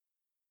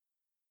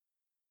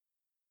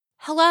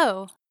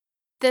Hello!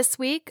 This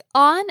week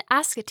on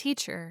Ask a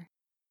Teacher,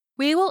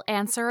 we will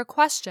answer a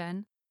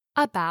question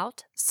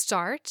about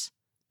start,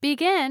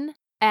 begin,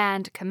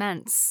 and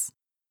commence.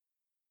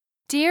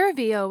 Dear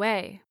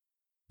VOA,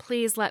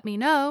 please let me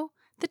know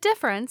the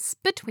difference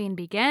between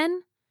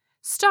begin,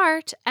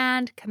 start,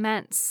 and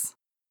commence,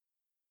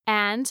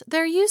 and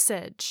their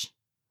usage.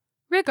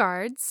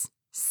 Regards,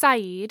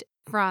 Saeed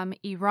from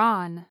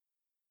Iran.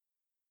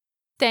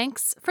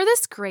 Thanks for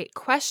this great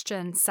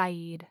question,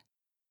 Saeed.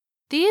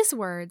 These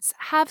words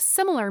have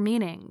similar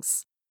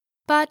meanings,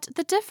 but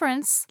the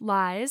difference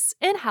lies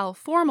in how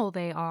formal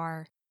they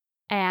are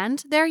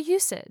and their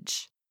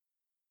usage.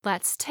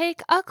 Let's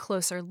take a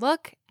closer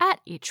look at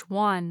each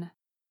one.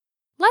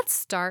 Let's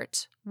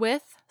start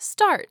with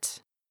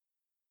start.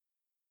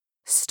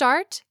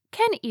 Start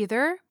can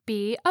either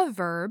be a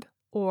verb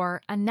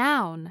or a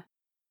noun.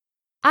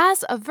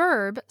 As a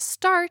verb,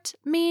 start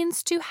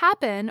means to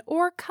happen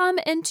or come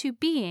into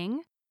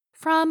being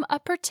from a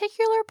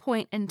particular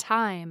point in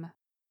time.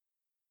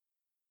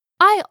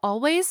 I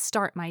always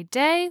start my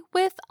day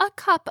with a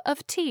cup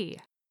of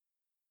tea.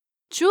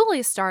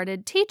 Julie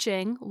started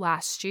teaching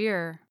last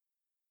year.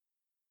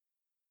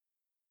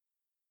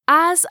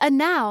 As a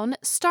noun,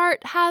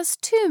 start has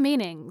two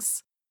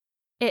meanings.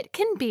 It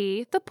can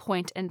be the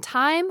point in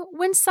time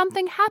when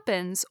something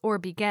happens or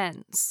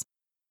begins.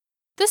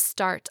 The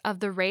start of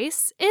the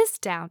race is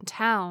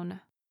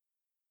downtown.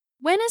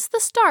 When is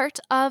the start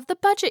of the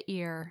budget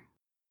year?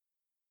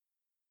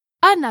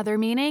 Another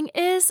meaning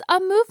is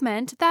a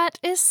movement that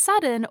is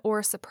sudden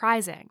or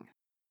surprising.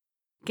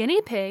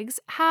 Guinea pigs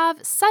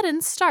have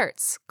sudden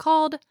starts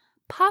called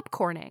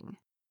popcorning,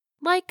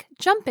 like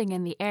jumping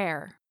in the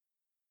air.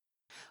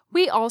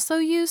 We also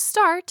use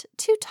start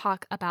to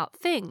talk about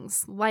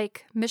things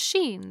like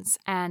machines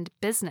and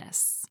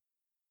business.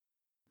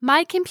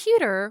 My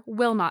computer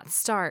will not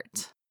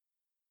start.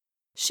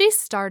 She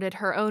started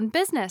her own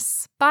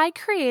business by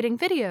creating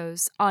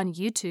videos on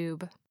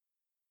YouTube.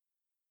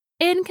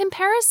 In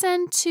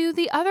comparison to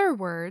the other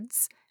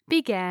words,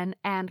 begin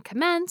and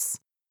commence,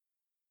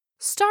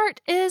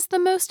 start is the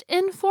most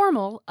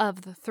informal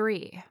of the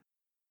three.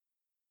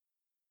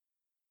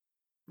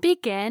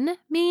 Begin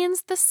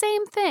means the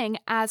same thing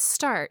as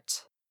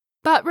start,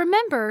 but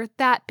remember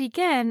that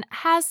begin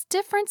has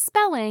different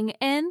spelling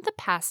in the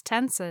past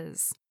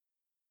tenses.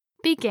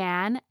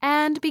 Began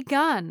and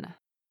begun.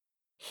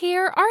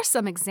 Here are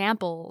some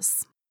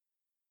examples.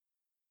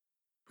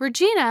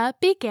 Regina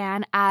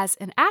began as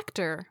an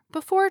actor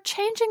before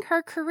changing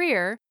her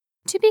career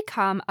to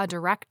become a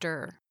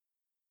director.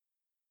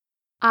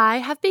 I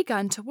have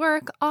begun to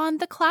work on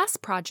the class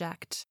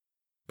project,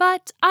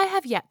 but I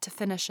have yet to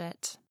finish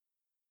it.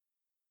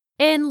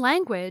 In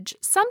language,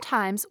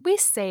 sometimes we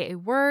say a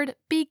word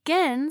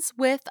begins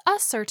with a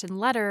certain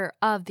letter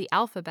of the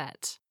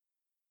alphabet.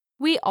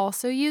 We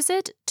also use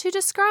it to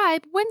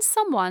describe when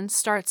someone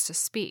starts to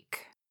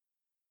speak.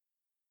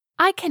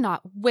 I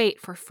cannot wait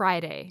for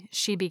Friday,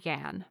 she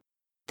began.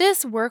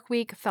 This work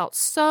week felt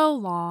so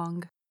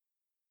long.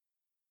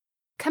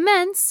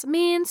 Commence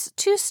means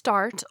to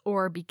start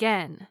or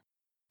begin.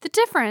 The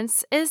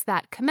difference is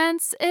that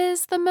commence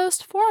is the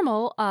most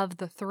formal of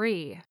the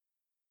three.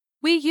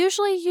 We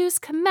usually use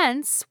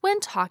commence when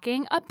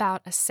talking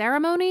about a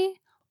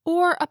ceremony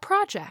or a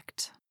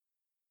project.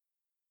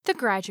 The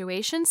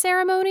graduation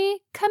ceremony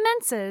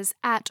commences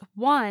at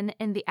 1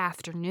 in the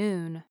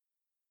afternoon.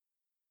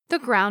 The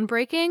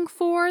groundbreaking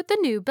for the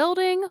new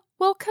building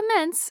will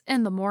commence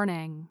in the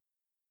morning.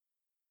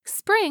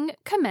 Spring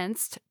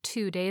commenced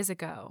 2 days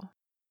ago.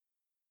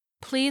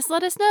 Please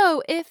let us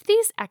know if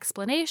these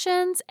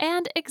explanations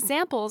and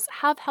examples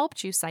have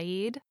helped you,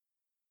 Saeed.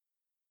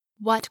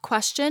 What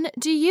question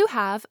do you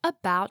have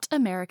about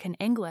American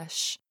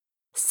English?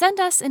 Send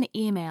us an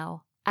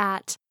email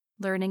at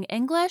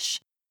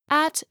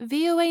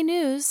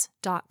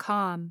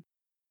learningenglish@voanews.com.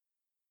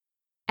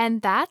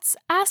 And that's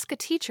Ask a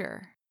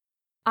Teacher.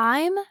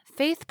 I'm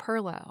Faith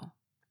Perlow.